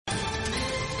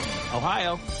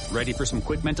Ohio, ready for some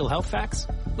quick mental health facts?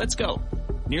 Let's go.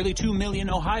 Nearly 2 million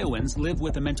Ohioans live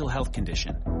with a mental health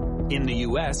condition. In the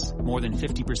U.S., more than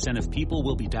 50% of people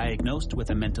will be diagnosed with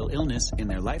a mental illness in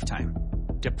their lifetime.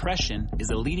 Depression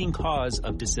is a leading cause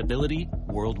of disability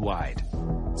worldwide.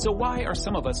 So why are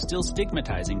some of us still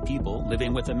stigmatizing people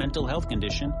living with a mental health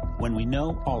condition when we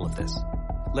know all of this?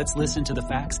 Let's listen to the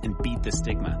facts and beat the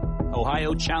stigma.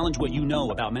 Ohio, challenge what you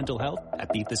know about mental health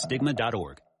at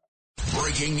beatthestigma.org.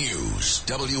 Breaking news,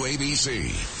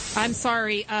 WABC. I'm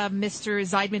sorry, Mr.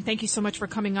 Zeidman. Thank you so much for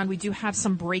coming on. We do have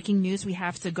some breaking news we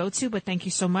have to go to, but thank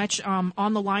you so much.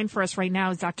 On the line for us right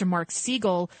now is Dr. Mark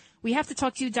Siegel. We have to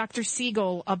talk to you, Dr.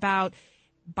 Siegel, about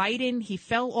Biden. He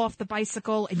fell off the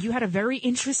bicycle, and you had a very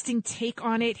interesting take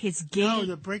on it. His gait. No,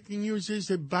 the breaking news is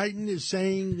that Biden is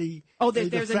saying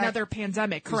there's another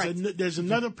pandemic. Correct. There's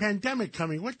another pandemic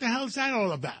coming. What the hell is that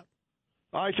all about?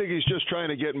 I think he's just trying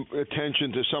to get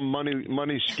attention to some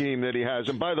money scheme that he has.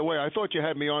 And by the way, I thought you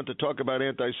had me on to talk about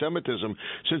anti-Semitism,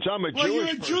 since I'm a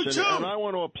Jewish person, and I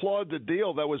want to applaud the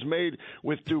deal that was made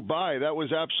with Dubai. That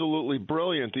was absolutely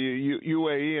brilliant, the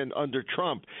UAE and under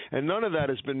Trump. And none of that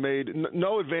has been made.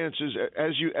 No advances,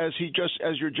 as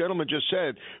your gentleman just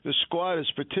said. The squad has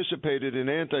participated in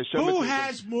anti-Semitism. Who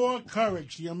has more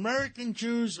courage, the American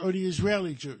Jews or the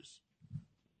Israeli Jews?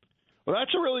 Well,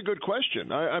 that's a really good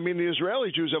question. I mean, the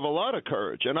Israeli Jews have a lot of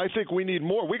courage, and I think we need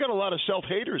more. We got a lot of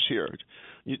self-haters here,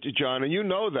 John, and you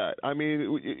know that. I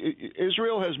mean,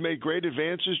 Israel has made great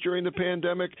advances during the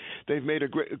pandemic. They've made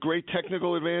great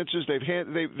technical advances.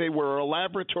 They were a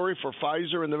laboratory for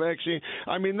Pfizer and the vaccine.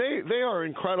 I mean, they are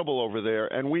incredible over there,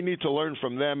 and we need to learn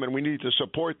from them, and we need to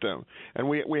support them. And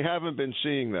we haven't been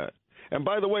seeing that. And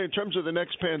by the way, in terms of the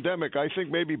next pandemic, I think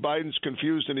maybe Biden's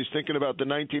confused and he's thinking about the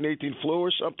 1918 flu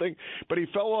or something. But he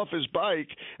fell off his bike,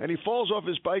 and he falls off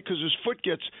his bike because his foot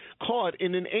gets caught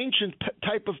in an ancient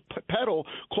type of pedal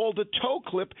called a toe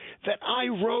clip that I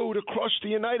rode across the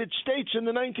United States in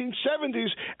the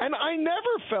 1970s, and I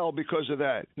never fell because of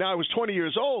that. Now, I was 20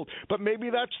 years old, but maybe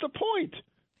that's the point.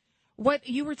 What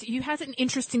you had an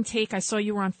interesting take. I saw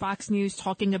you were on Fox News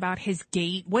talking about his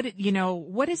gait. What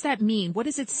does that mean? What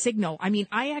does it signal? I mean,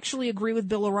 I actually agree with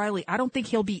Bill O'Reilly. I don't think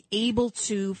he'll be able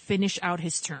to finish out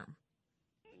his term.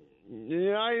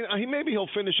 Yeah, maybe he'll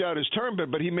finish out his term,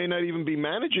 but he may not even be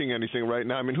managing anything right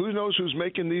now. I mean, who knows who's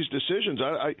making these decisions?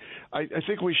 I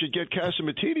think we should get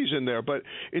Catsimatidis in there. But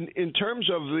in terms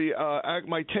of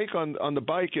my take on the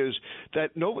bike is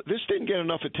that this didn't get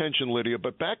enough attention, Lydia.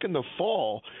 But back in the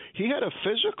fall, he had a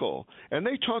physical, and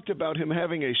they talked about him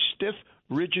having a stiff,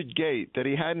 rigid gait that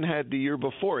he hadn't had the year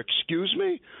before. Excuse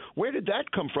me? Where did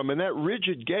that come from? And that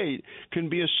rigid gait can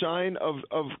be a sign of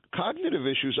cognitive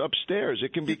issues upstairs.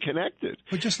 It can be connected.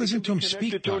 But just listen to him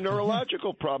speak. Connected to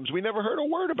neurological problems. We never heard a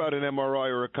word about an MRI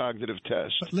or a cognitive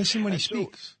test. But listen when he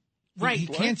speaks. Right. He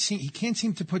can't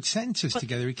seem to put sentences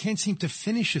together. He can't seem to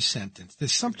finish a sentence.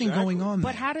 There's something going on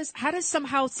there. But how does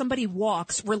somehow somebody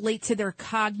walks relate to their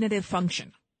cognitive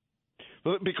function?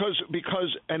 Because,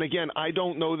 and again, I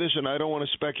don't know this and I don't want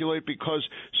to speculate, because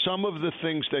some of the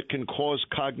things that can cause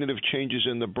cognitive changes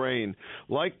in the brain,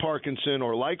 like Parkinson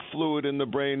or like fluid in the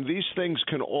brain, these things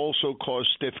can also cause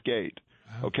stiff gait.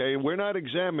 Okay, we're not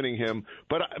examining him,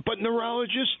 but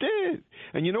neurologists did.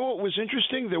 And you know what was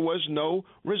interesting? There was no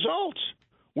results.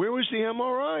 Where was the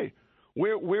MRI?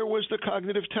 Where was the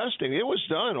cognitive testing? It was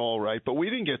done all right, but we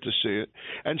didn't get to see it.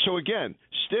 And so, again,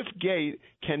 stiff gait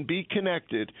can be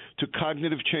connected to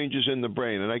cognitive changes in the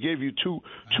brain. And I gave you two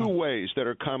ways that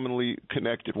are commonly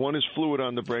connected. One is fluid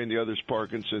on the brain. The other is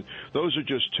Parkinson. Those are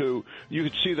just two. You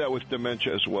could see that with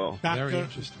dementia as well. Very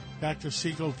interesting. Dr.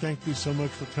 Siegel, thank you so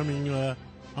much for coming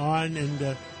on.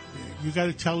 And you got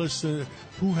to tell us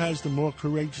who has the more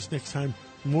courageous next time.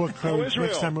 More courage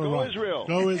next time around. Go Israel.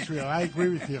 Go Israel. I agree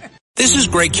with you. This is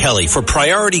Greg Kelly for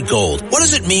Priority Gold. What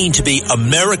does it mean to be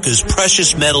America's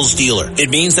precious metals dealer? It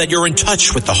means that you're in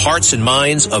touch with the hearts and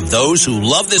minds of those who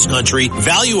love this country,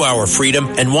 value our freedom,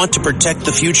 and want to protect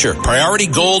the future. Priority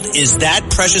Gold is that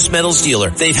precious metals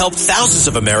dealer. They've helped thousands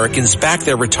of Americans back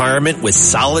their retirement with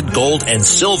solid gold and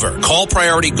silver. Call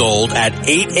Priority Gold at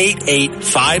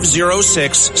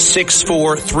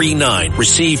 888-506-6439.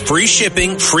 Receive free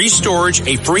shipping, free storage,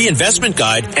 a free investment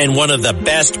guide, and one of the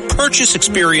best purchase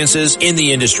experiences in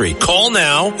the industry. Call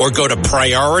now or go to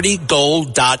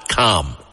PriorityGold.com.